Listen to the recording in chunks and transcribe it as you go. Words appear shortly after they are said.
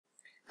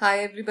Hi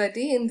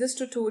everybody, in this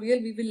tutorial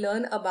we will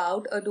learn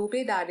about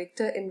Adobe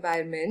Director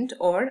environment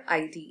or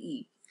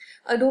IDE.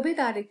 Adobe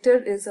Director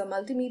is a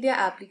multimedia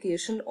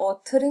application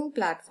authoring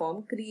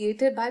platform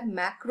created by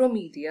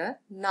Macromedia,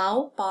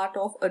 now part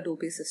of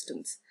Adobe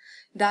Systems.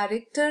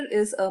 Director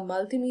is a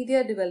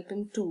multimedia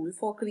development tool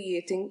for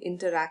creating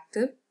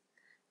interactive,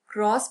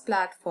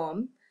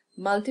 cross-platform,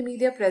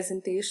 multimedia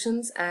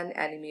presentations and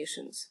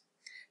animations.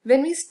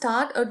 When we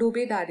start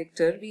Adobe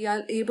Director, we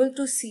are able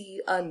to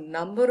see a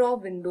number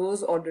of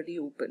windows already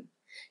open.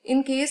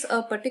 In case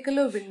a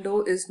particular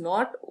window is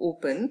not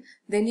open,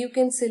 then you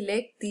can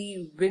select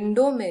the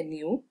window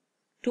menu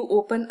to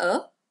open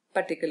a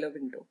particular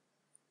window.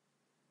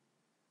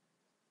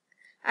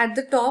 At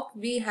the top,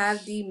 we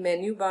have the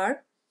menu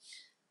bar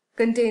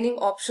containing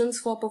options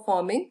for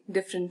performing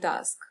different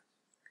tasks.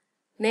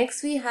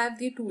 Next, we have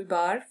the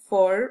toolbar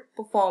for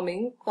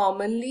performing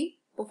commonly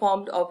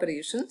performed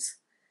operations.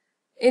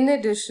 In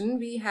addition,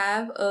 we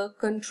have a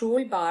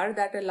control bar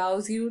that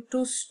allows you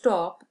to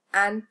stop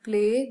and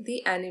play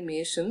the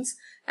animations,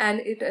 and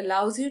it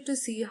allows you to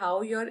see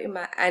how your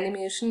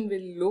animation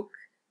will look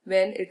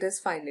when it is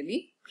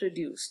finally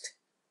produced.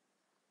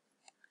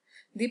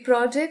 The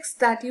projects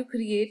that you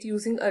create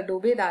using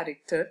Adobe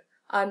Director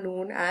are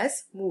known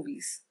as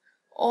movies.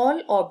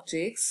 All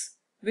objects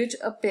which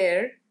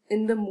appear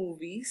in the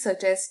movie,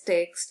 such as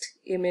text,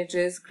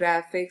 images,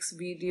 graphics,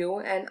 video,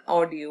 and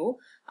audio,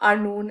 are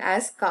known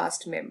as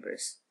cast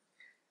members.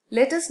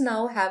 Let us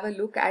now have a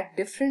look at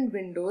different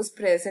windows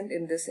present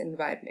in this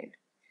environment.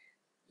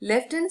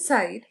 Left hand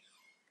side,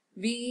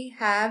 we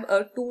have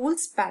a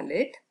tools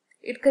palette.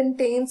 It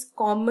contains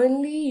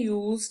commonly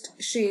used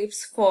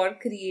shapes for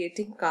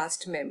creating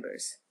cast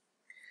members.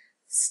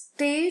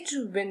 Stage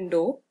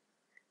window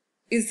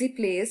is the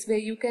place where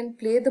you can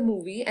play the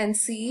movie and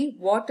see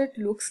what it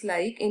looks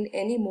like in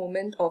any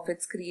moment of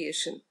its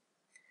creation.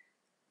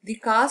 The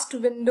cast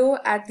window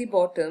at the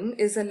bottom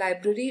is a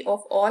library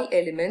of all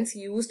elements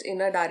used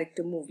in a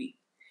director movie.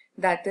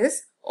 That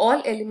is,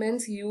 all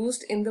elements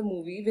used in the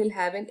movie will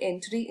have an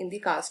entry in the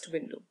cast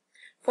window.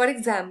 For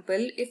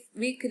example, if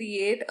we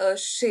create a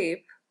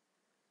shape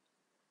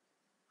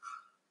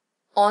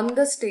on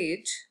the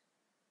stage,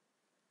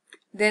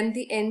 then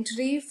the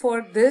entry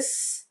for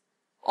this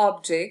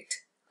object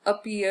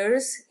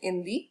appears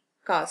in the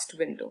cast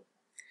window.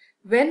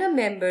 When a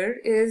member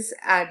is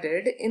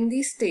added in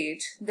the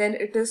stage, then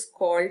it is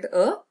called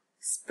a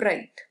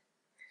sprite.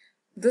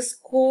 The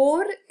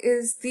score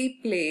is the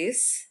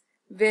place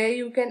where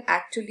you can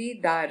actually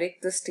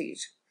direct the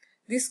stage.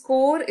 The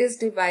score is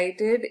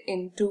divided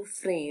into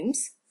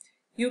frames.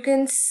 You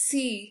can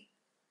see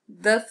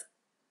the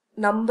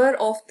number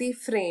of the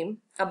frame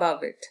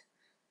above it.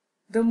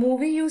 The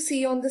movie you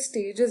see on the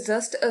stage is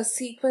just a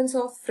sequence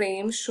of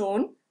frames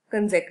shown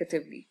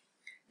consecutively.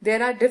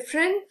 There are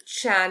different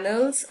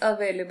channels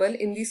available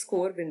in the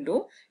score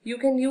window. You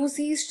can use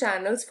these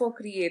channels for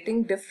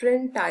creating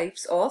different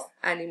types of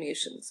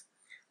animations.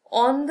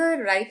 On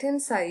the right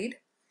hand side,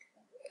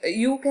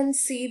 you can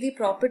see the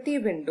property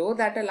window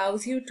that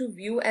allows you to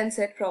view and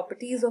set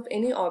properties of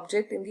any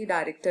object in the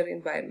director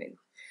environment.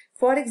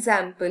 For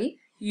example,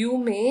 you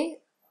may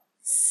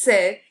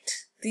set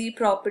the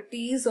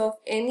properties of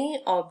any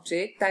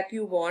object that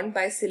you want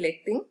by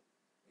selecting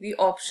the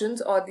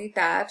options or the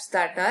tabs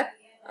that are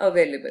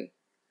available.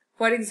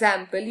 For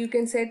example, you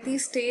can set the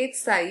stage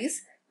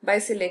size by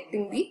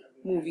selecting the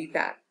movie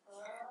tab.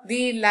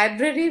 The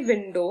library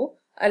window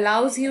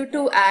allows you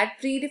to add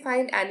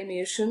predefined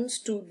animations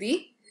to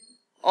the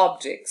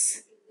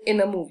objects in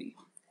a movie.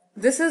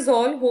 This is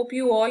all. Hope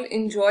you all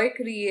enjoy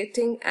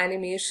creating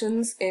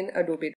animations in Adobe.